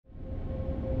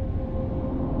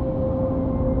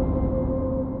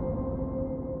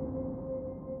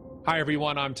Hi,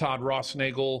 everyone. I'm Todd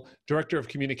Rossnagel, Director of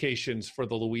Communications for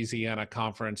the Louisiana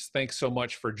Conference. Thanks so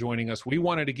much for joining us. We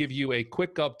wanted to give you a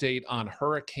quick update on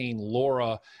Hurricane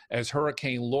Laura as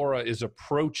Hurricane Laura is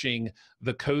approaching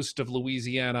the coast of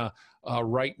Louisiana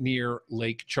right near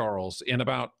Lake Charles. In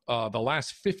about the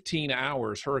last 15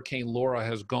 hours, Hurricane Laura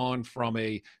has gone from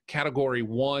a Category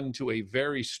 1 to a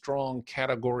very strong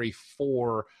Category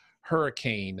 4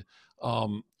 hurricane.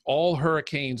 All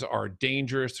hurricanes are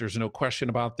dangerous. There's no question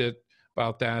about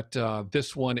that.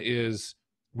 This one is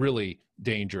really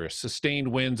dangerous. Sustained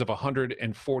winds of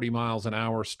 140 miles an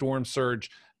hour. Storm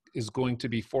surge is going to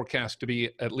be forecast to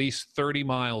be at least 30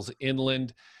 miles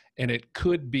inland, and it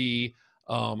could be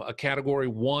a Category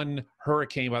 1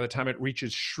 hurricane by the time it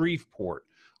reaches Shreveport.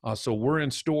 So we're in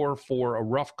store for a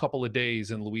rough couple of days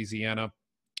in Louisiana,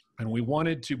 and we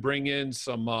wanted to bring in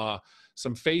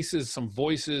some faces, some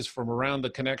voices from around the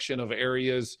connection of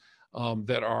areas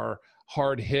that are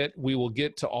hard hit. We will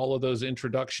get to all of those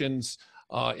introductions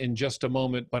in just a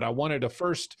moment, but I wanted to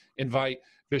first invite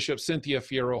Bishop Cynthia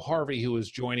Fierro Harvey, who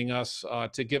is joining us,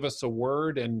 to give us a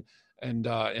word and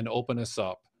open us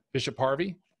up. Bishop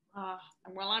Harvey?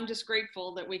 Well, I'm just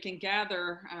grateful that we can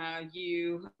gather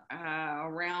you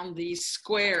around these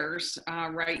squares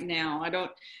right now.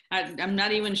 I'm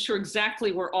not even sure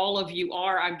exactly where all of you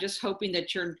are. I'm just hoping that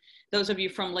those of you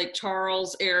from Lake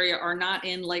Charles area are not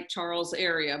in Lake Charles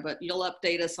area, but you'll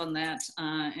update us on that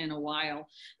in a while.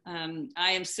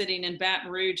 I am sitting in Baton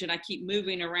Rouge, and I keep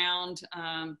moving around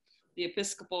the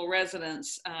Episcopal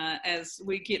residence as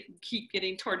we keep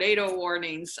getting tornado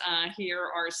warnings here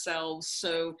ourselves.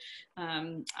 So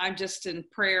I'm just in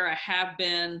prayer. I have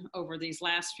been over these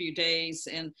last few days,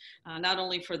 and not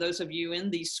only for those of you in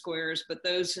these squares, but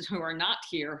those who are not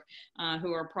here,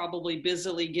 who are probably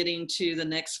busily getting to the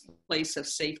next place of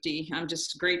safety. I'm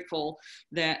just grateful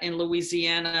that in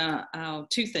Louisiana,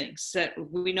 two things: that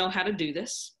we know how to do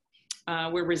this.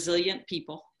 We're resilient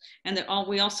people, and that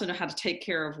we also know how to take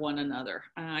care of one another.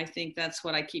 I think that's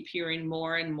what I keep hearing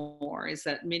more and more, is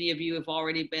that many of you have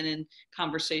already been in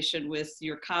conversation with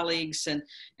your colleagues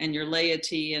and your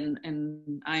laity,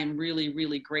 and I am really,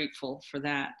 really grateful for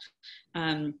that.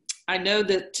 I know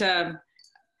that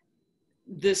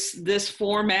this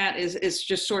format is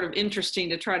just sort of interesting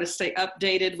to try to stay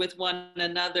updated with one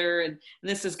another, and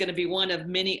this is going to be one of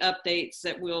many updates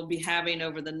that we'll be having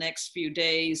over the next few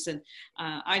days. And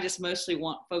I just mostly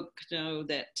want folks to know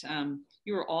that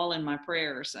you are all in my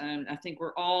prayers, and I think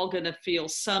we're all going to feel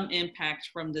some impact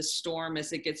from this storm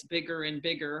as it gets bigger and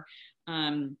bigger.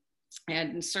 And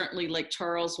certainly Lake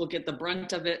Charles will get the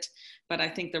brunt of it, but I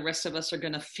think the rest of us are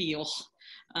going to feel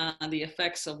the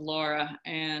effects of Laura,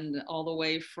 and all the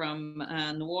way from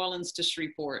New Orleans to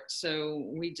Shreveport. So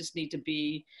we just need to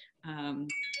be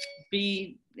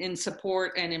in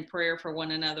support and in prayer for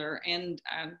one another. And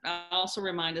I also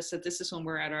remind us that this is when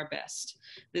we're at our best.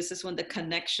 This is when the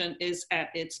connection is at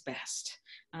its best.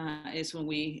 Is when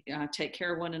we take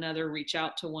care of one another, reach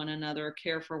out to one another,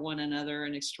 care for one another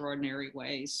in extraordinary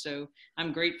ways. So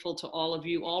I'm grateful to all of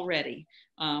you already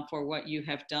for what you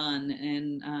have done,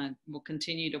 and we'll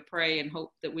continue to pray and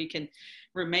hope that we can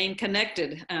remain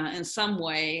connected in some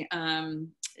way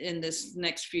in this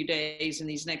next few days, in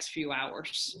these next few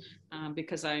hours,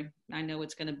 because I know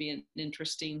it's going to be an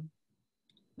interesting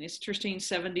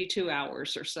 72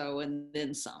 hours or so, and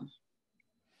then some.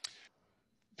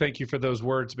 Thank you for those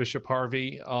words, Bishop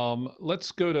Harvey.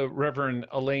 Let's go to Reverend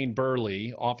Elaine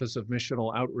Burley, Office of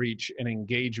Missional Outreach and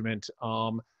Engagement.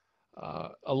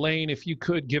 Elaine, if you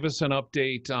could give us an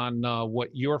update on what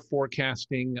you're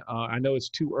forecasting. I know it's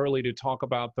too early to talk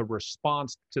about the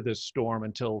response to this storm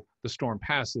until the storm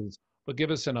passes, but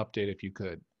give us an update if you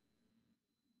could.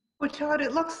 Well, Todd,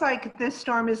 it looks like this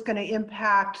storm is going to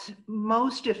impact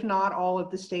most, if not all, of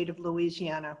the state of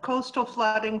Louisiana. Coastal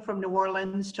flooding from New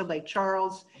Orleans to Lake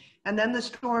Charles, and then the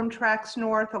storm tracks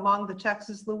north along the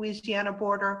Texas-Louisiana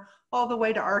border, all the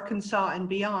way to Arkansas and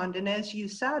beyond. And as you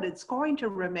said, it's going to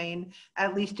remain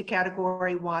at least a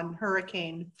Category 1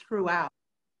 hurricane throughout.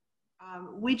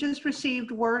 We just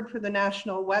received word from the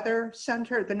National Weather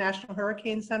Center, the National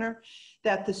Hurricane Center,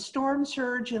 that the storm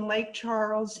surge in Lake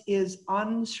Charles is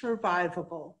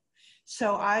unsurvivable.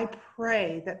 So I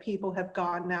pray that people have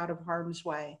gotten out of harm's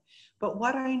way. But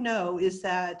what I know is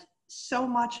that so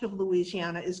much of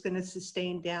Louisiana is going to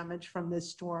sustain damage from this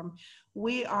storm.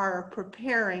 We are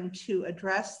preparing to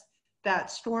address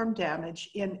that storm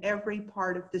damage in every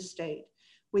part of the state.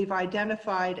 We've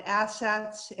identified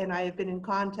assets, and I have been in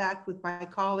contact with my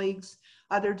colleagues,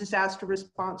 other disaster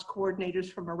response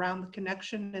coordinators from around the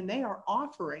connection, and they are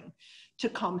offering to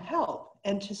come help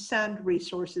and to send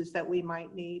resources that we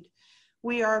might need.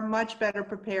 we are much better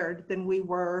prepared than we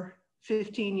were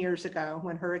 15 years ago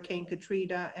when Hurricane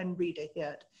Katrina and Rita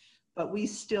hit. But we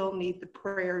still need the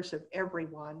prayers of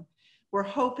everyone. We're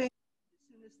hoping as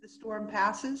soon as the storm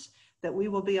passes that we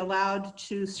will be allowed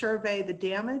to survey the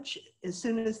damage. As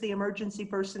soon as the emergency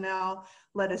personnel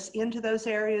let us into those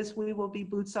areas, we will be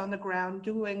boots on the ground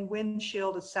doing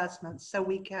windshield assessments so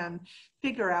we can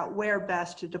figure out where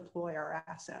best to deploy our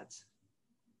assets.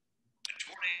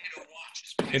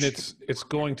 And it's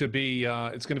going to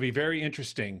be very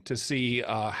interesting to see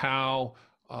how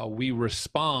we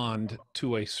respond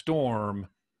to a storm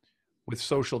with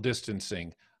social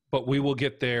distancing. But we will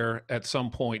get there at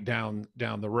some point down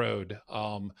the road.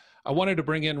 I wanted to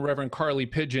bring in Reverend Carly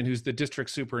Pigeon, who's the district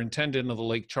superintendent of the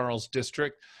Lake Charles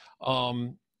District.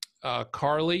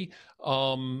 Carly,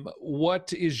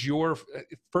 what is your,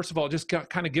 first of all, just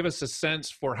kind of give us a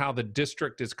sense for how the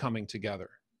district is coming together.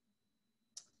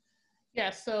 Yeah,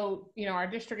 so, our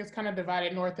district is kind of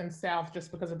divided north and south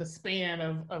just because of the span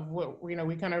of what, we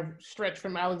kind of stretch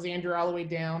from Alexandria all the way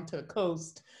down to the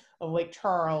coast of Lake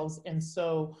Charles. And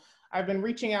so I've been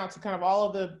reaching out to kind of all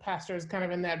of the pastors kind of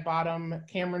in that bottom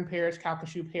Cameron Parish,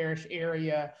 Calcasieu Parish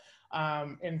area.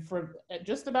 And for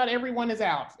just about everyone is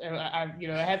out. I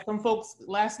had some folks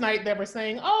last night that were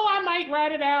saying, oh, I might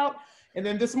ride it out. And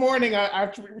then this morning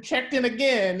I checked in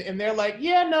again and they're like,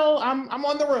 yeah, no, I'm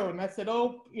on the road. And I said,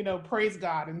 oh, praise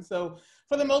God. And so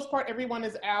for the most part, everyone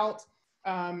is out.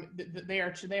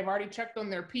 They've already checked on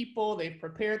their people. They've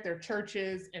prepared their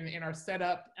churches and are set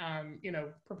up,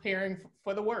 preparing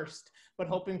for the worst, but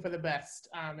hoping for the best.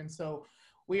 And so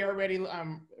we are ready.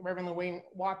 Reverend Lewayne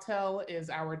Wattell is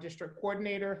our district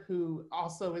coordinator who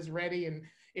also is ready. And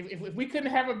if we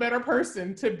couldn't have a better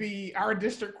person to be our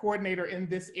district coordinator in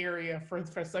this area for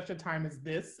such a time as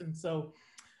this. And so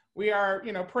we are,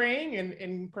 praying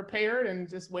and prepared and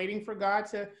just waiting for God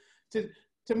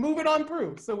to move it on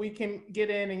through so we can get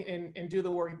in and do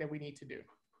the work that we need to do.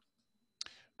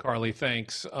 Carly,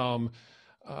 thanks.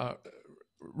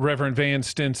 Reverend Van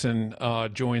Stinson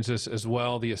joins us as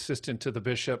well, the assistant to the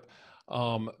bishop.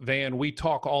 Van, we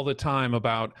talk all the time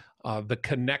about the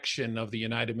connection of the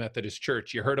United Methodist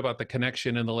Church. You heard about the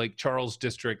connection in the Lake Charles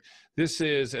district. This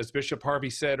is, as Bishop Harvey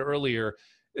said earlier,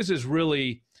 this is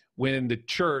really when the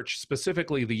church,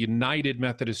 specifically the United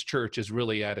Methodist Church, is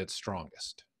really at its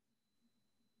strongest.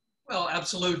 Well,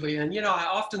 absolutely. And, I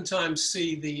oftentimes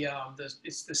see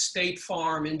it's the State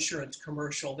Farm insurance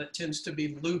commercial that tends to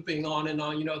be looping on and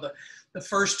on, the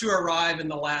first to arrive and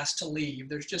the last to leave.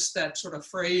 There's just that sort of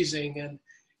phrasing. And,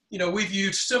 we've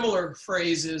used similar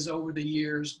phrases over the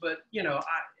years, but,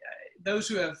 those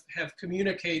who have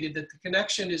communicated that the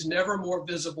connection is never more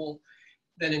visible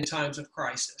than in times of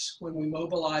crisis, when we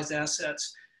mobilize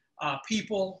assets,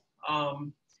 people,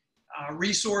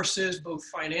 resources, both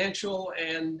financial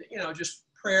and, just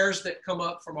prayers that come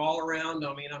up from all around.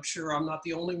 I mean, I'm sure I'm not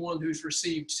the only one who's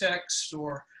received texts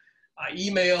or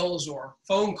emails or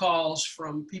phone calls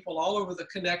from people all over the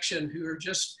connection who are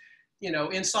just,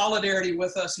 in solidarity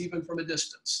with us, even from a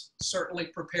distance, certainly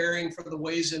preparing for the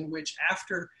ways in which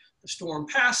after the storm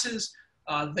passes,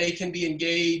 they can be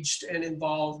engaged and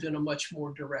involved in a much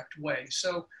more direct way.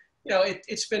 So,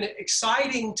 it's been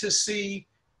exciting to see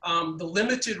the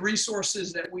limited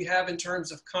resources that we have in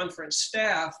terms of conference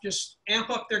staff just amp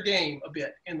up their game a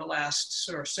bit in the last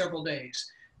several days.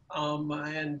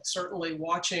 And certainly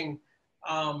watching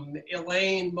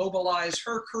Elaine mobilize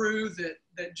her crew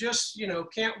that just,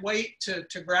 can't wait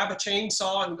to grab a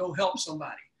chainsaw and go help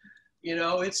somebody.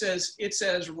 It's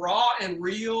as raw and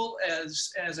real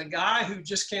as a guy who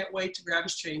just can't wait to grab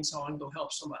his chainsaw and go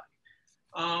help somebody.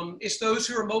 It's those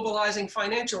who are mobilizing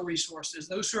financial resources,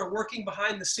 those who are working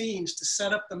behind the scenes to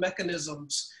set up the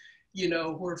mechanisms,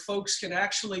 where folks can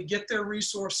actually get their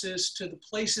resources to the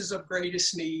places of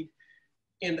greatest need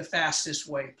in the fastest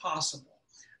way possible.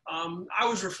 I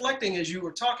was reflecting as you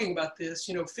were talking about this,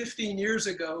 15 years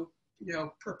ago,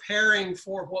 preparing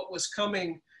for what was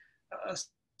coming,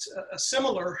 a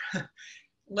similar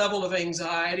level of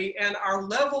anxiety, and our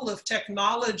level of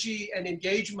technology and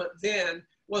engagement then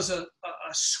was a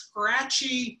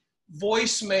scratchy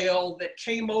voicemail that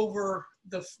came over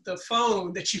the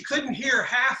phone that you couldn't hear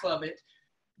half of it,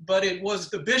 but it was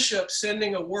the bishop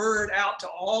sending a word out to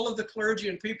all of the clergy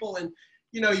and people. And,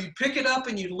 you'd pick it up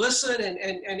and you'd listen and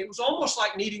it was almost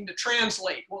like needing to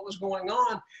translate what was going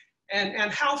on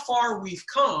and how far we've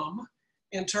come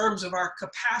in terms of our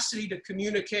capacity to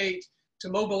communicate, to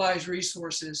mobilize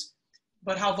resources,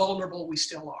 but how vulnerable we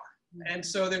still are. And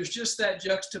so there's just that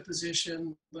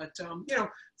juxtaposition, but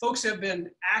folks have been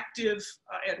active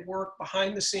at work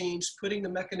behind the scenes, putting the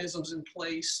mechanisms in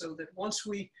place so that once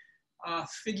we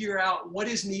figure out what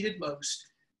is needed most,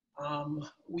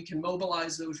 we can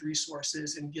mobilize those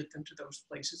resources and get them to those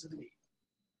places of need.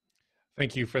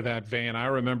 Thank you for that, Van. I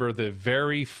remember the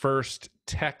very first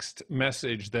text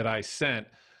message that I sent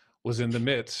was in the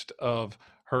midst of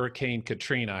Hurricane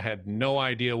Katrina. I had no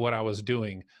idea what I was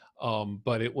doing,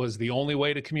 but it was the only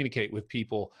way to communicate with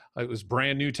people. It was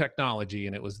brand new technology,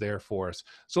 and it was there for us.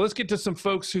 So let's get to some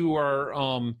folks who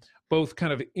are both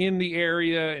kind of in the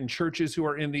area and churches who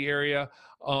are in the area.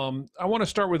 I want to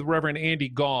start with Reverend Andy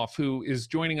Goff, who is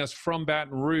joining us from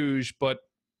Baton Rouge, but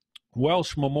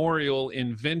Welsh Memorial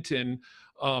in Vinton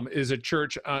is a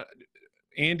church.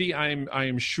 Andy, I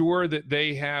am sure that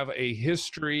they have a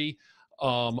history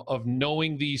of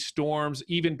knowing these storms,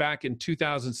 even back in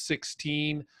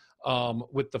 2016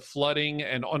 with the flooding,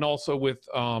 and also with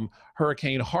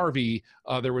Hurricane Harvey.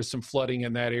 There was some flooding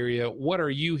in that area. What are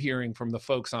you hearing from the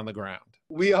folks on the ground?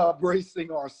 We are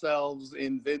bracing ourselves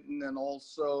in Vinton and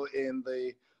also in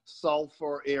the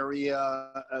Sulphur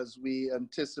area as we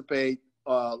anticipate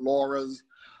Laura's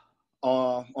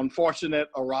unfortunate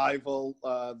arrival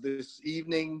this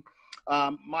evening.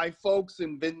 My folks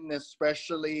in Vinton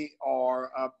especially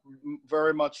are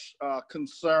very much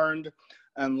concerned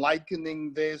and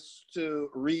likening this to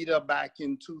Rita back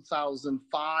in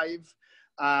 2005.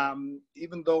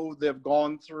 Even though they've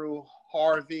gone through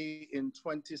Harvey in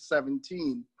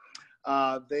 2017,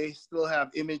 they still have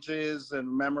images and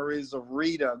memories of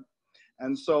Rita.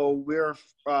 And so we're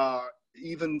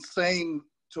even saying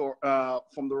to,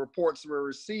 from the reports we're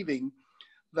receiving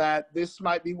that this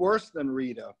might be worse than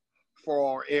Rita for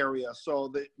our area.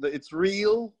 So it's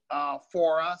real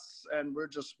for us, and we're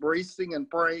just bracing and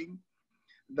praying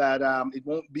that it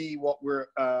won't be what we're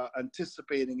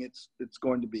anticipating it's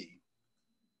going to be.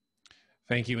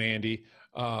 Thank you, Andy.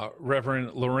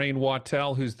 Reverend Lorraine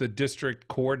Wattell, who's the district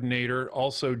coordinator,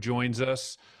 also joins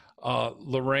us.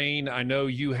 Lorraine, I know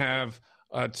you have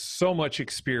so much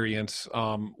experience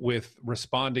with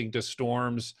responding to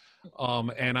storms,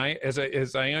 and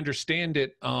as I understand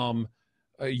it,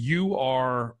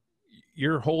 you're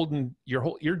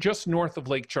just north of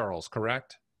Lake Charles,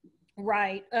 correct?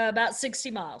 Right, about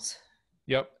 60 miles.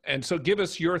 Yep. And so, give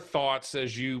us your thoughts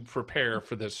as you prepare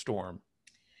for this storm.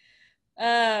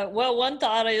 Well, one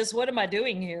thought is, what am I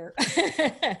doing here?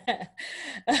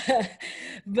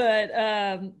 But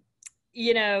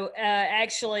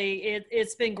actually,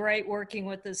 it's been great working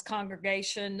with this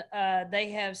congregation. They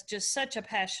have just such a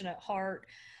passionate heart.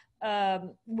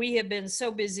 We have been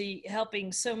so busy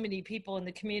helping so many people in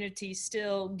the community,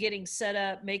 still getting set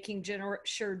up, making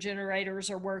sure generators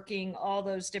are working, all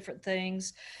those different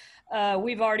things.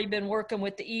 We've already been working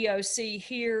with the EOC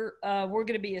here. We're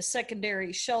going to be a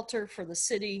secondary shelter for the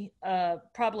city,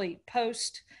 probably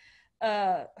post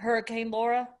Hurricane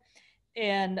Laura.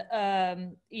 And,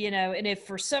 and if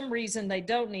for some reason they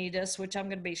don't need us, which I'm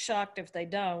going to be shocked if they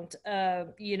don't,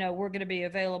 we're going to be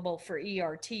available for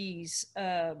ERTs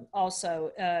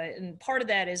also. And part of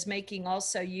that is making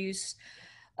also use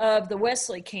of the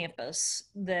Wesley campus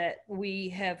that we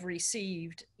have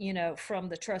received, from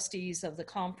the trustees of the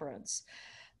conference.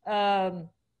 But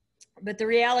the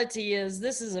reality is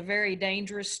this is a very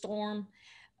dangerous storm.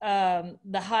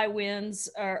 The high winds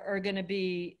are going to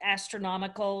be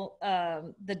astronomical.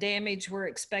 The damage we're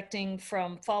expecting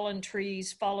from fallen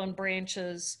trees, fallen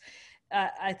branches,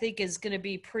 I think is going to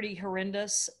be pretty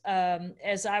horrendous.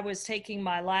 As I was taking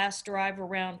my last drive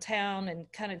around town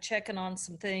and kind of checking on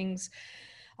some things,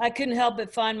 I couldn't help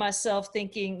but find myself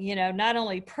thinking, not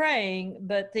only praying,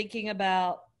 but thinking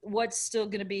about what's still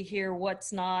going to be here,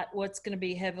 what's not, what's going to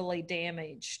be heavily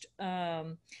damaged.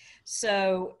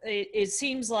 So it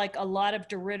seems like a lot of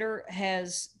DeRidder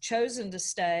has chosen to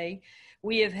stay.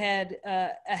 We have had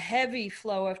a heavy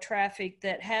flow of traffic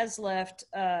that has left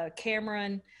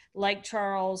Cameron, Lake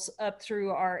Charles, up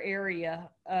through our area.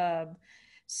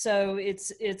 So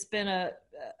it's been a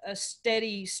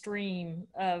steady stream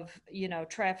of,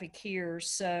 traffic here.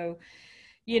 So,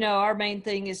 our main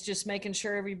thing is just making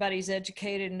sure everybody's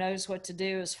educated and knows what to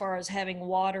do as far as having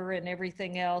water and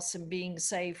everything else and being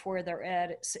safe where they're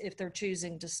at if they're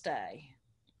choosing to stay.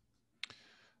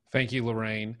 Thank you,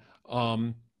 Lorraine.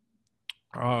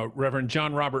 Reverend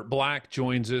John Robert Black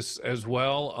joins us as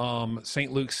well.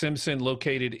 St. Luke Simpson,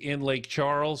 located in Lake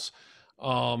Charles.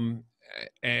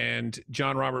 And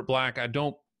John Robert Black, I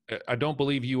don't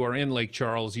believe you are in Lake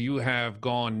Charles. You have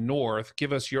gone north.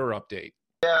 Give us your update.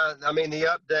 Yeah, I mean,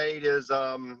 the update is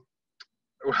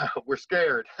we're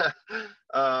scared.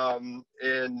 And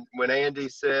when Andy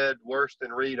said worse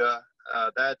than Rita,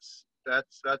 that's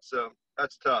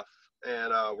tough,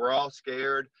 and we're all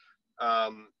scared.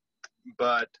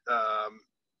 But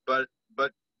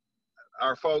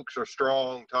our folks are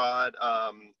strong, Todd.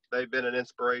 They've been an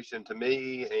inspiration to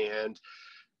me, and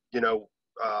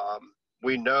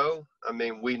we know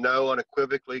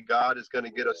unequivocally God is going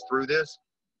to get us through this.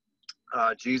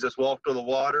 Jesus walked on the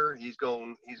water. He's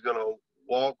going to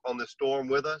walk on the storm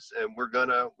with us, and we're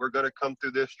gonna come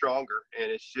through this stronger.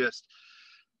 And it's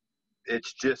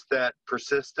just that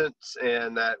persistence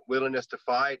and that willingness to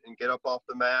fight and get up off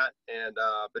the mat. And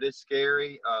but it's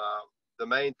scary. The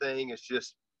main thing is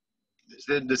just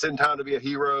this isn't time to be a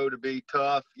hero, to be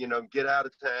tough. Get out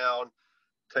of town,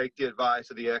 take the advice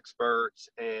of the experts,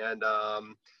 and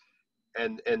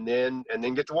then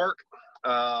get to work.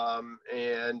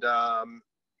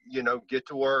 Get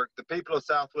to work. The people of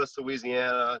Southwest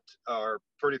Louisiana are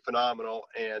pretty phenomenal,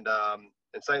 and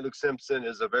St. Luke Simpson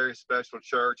is a very special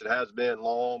church. It has been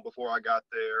long before I got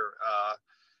there.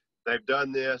 They've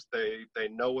done this. They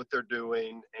know what they're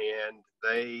doing, and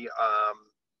they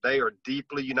are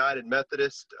deeply United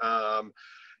Methodist.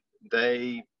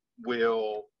 They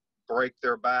will break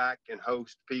their back and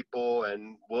host people,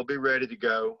 and we'll be ready to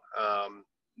go.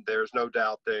 There's no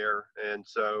doubt there. And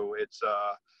so it's,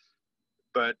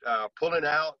 but pulling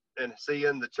out and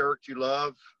seeing the church you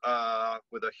love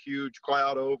with a huge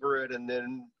cloud over it, and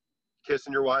then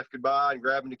kissing your wife goodbye and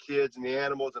grabbing the kids and the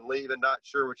animals and leaving, not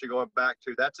sure what you're going back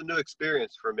to. That's a new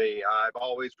experience for me. I've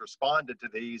always responded to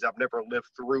these. I've never lived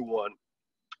through one.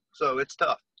 So it's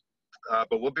tough,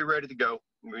 but we'll be ready to go.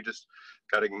 We just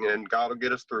got to, and God will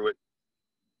get us through it.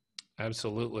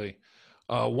 Absolutely.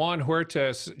 Juan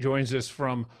Huertas joins us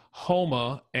from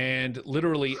Homa, and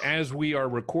literally as we are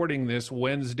recording this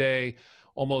Wednesday,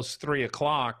 almost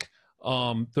 3:00,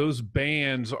 those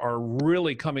bands are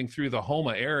really coming through the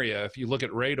Homa area. If you look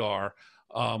at radar,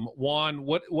 Juan,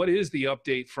 what is the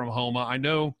update from Homa? I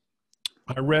know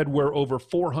I read where over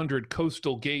 400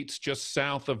 coastal gates just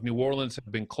south of New Orleans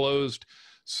have been closed.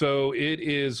 So it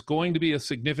is going to be a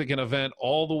significant event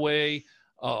all the way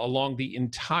along the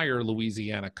entire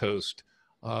Louisiana coast.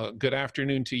 Good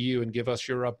afternoon to you, and give us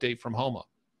your update from Homa.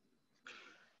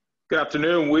 Good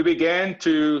afternoon. We began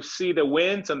to see the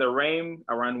winds and the rain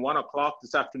around 1:00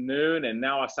 this afternoon. And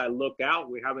now as I look out,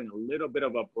 we're having a little bit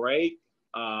of a break,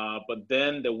 but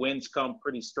then the winds come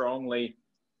pretty strongly.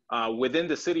 Within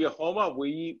the city of Homa,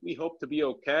 we hope to be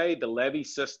okay. The levee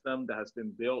system that has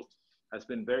been built has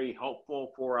been very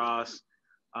helpful for us.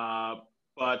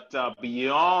 But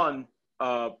beyond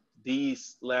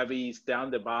these levees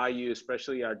down the bayou,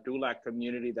 especially our Dulac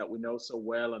community that we know so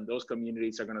well, and those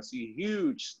communities are going to see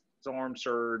huge storm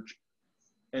surge.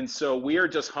 And so we are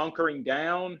just hunkering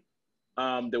down.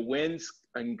 The winds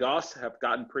and gusts have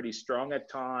gotten pretty strong at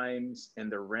times,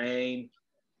 and the rain.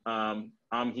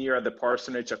 I'm here at the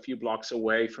parsonage a few blocks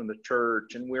away from the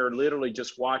church, and we're literally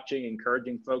just watching,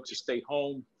 encouraging folks to stay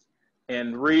home,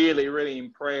 and really, really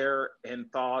in prayer and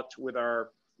thought with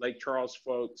our Lake Charles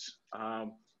folks.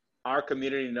 Our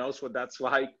community knows what that's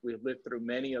like. We've lived through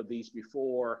many of these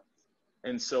before.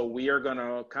 And so we are going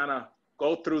to kind of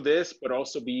go through this, but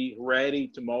also be ready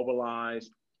to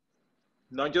mobilize,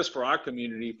 not just for our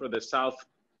community, for the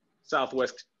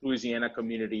Southwest Louisiana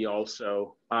community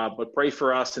also. But pray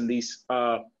for us in these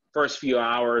first few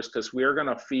hours, because we're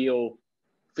going to feel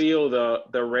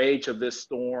the rage of this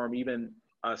storm, even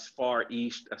as far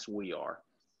east as we are.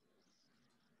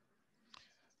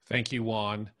 Thank you,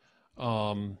 Juan.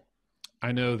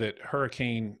 I know that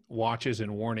hurricane watches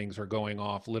and warnings are going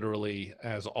off literally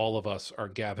as all of us are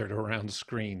gathered around the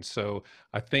screen. So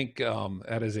I think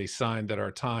that is a sign that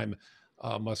our time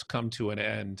must come to an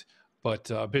end. But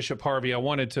Bishop Harvey, I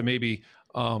wanted to maybe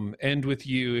end with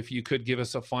you, if you could give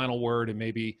us a final word and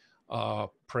maybe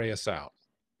pray us out.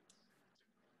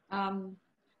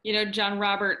 John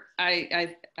Robert,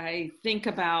 I think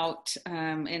about,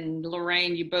 and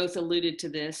Lorraine, you both alluded to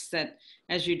this, that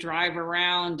as you drive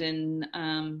around and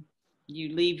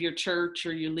you leave your church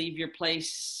or you leave your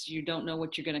place, you don't know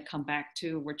what you're going to come back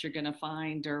to, what you're going to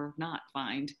find or not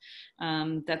find.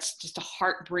 That's just a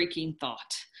heartbreaking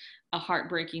thought,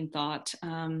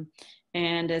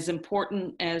 and as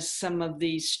important as some of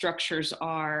these structures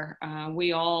are,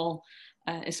 we all,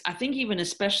 I think even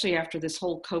especially after this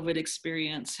whole COVID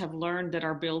experience, have learned that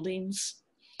our buildings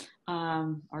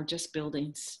are just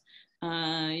buildings.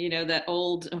 That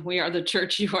old, we are the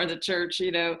church, you are the church,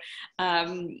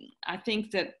 I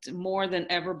think that more than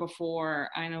ever before,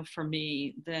 I know for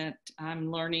me that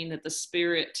I'm learning that the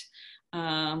Spirit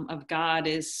of God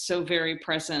is so very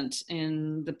present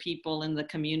in the people, in the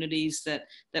communities that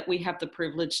we have the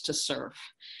privilege to serve.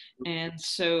 And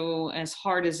so as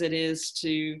hard as it is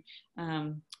to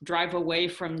drive away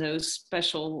from those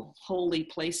special holy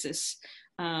places,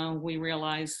 we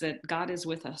realize that God is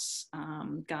with us.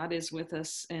 God is with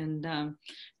us, and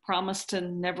promised to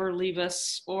never leave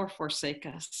us or forsake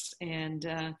us.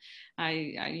 And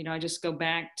I just go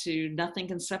back to nothing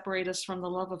can separate us from the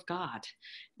love of God,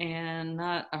 and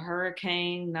not a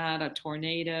hurricane, not a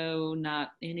tornado,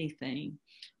 not anything.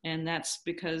 And that's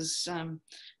because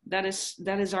that is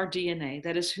our DNA.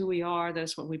 That is who we are.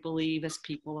 That's what we believe as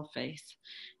people of faith.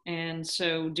 And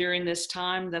so during this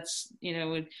time, that's,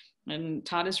 and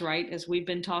Todd is right. As we've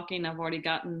been talking, I've already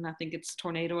gotten, I think it's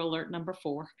tornado alert number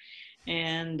 4.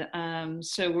 And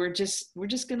so we're just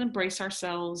going to brace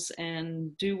ourselves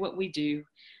and do what we do,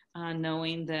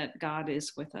 knowing that God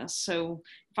is with us. So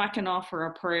if I can offer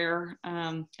a prayer,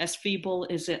 as feeble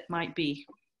as it might be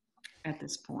at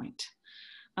this point.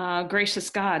 Gracious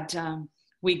God,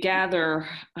 we gather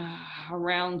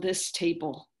around this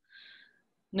table,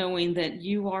 knowing that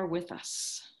you are with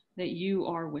us, that you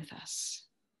are with us.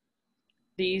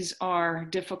 These are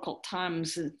difficult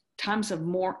times, times of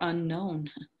more unknown,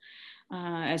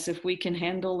 as if we can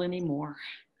handle any more.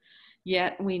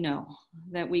 Yet we know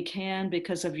that we can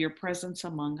because of your presence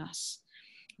among us,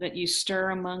 that you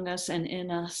stir among us and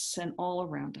in us and all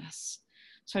around us.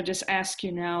 So I just ask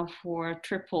you now for a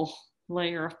triple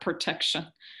layer of protection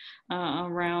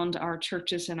around our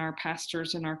churches and our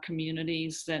pastors and our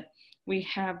communities that we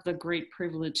have the great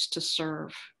privilege to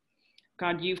serve.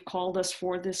 God, you've called us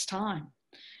for this time.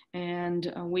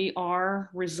 And we are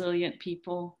resilient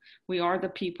people. We are the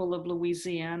people of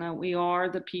Louisiana. We are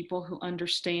the people who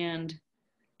understand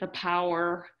the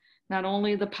power, not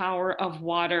only the power of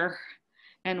water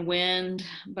and wind,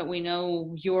 but we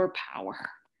know your power,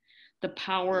 the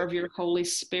power of your Holy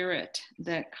Spirit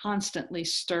that constantly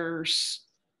stirs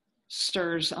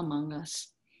among us.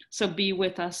 So be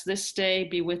with us this day,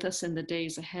 be with us in the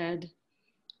days ahead.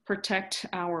 Protect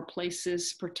our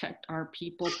places, protect our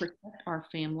people, protect our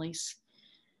families,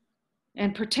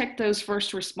 and protect those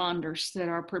first responders that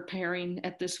are preparing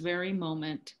at this very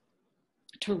moment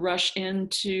to rush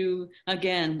into,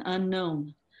 again,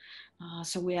 unknown.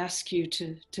 So we ask you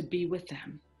to be with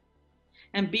them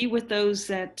and be with those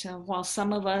that while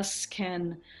some of us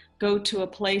can go to a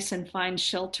place and find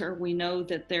shelter, we know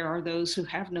that there are those who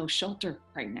have no shelter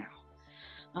right now.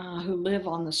 Who live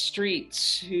on the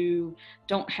streets, who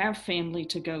don't have family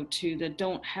to go to, that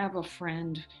don't have a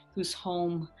friend whose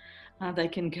home they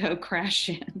can go crash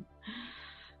in.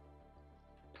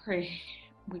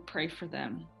 We pray for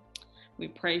them. We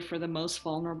pray for the most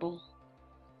vulnerable.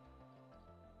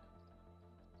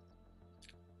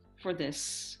 For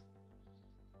this,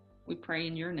 we pray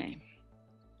in your name.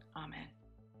 Amen.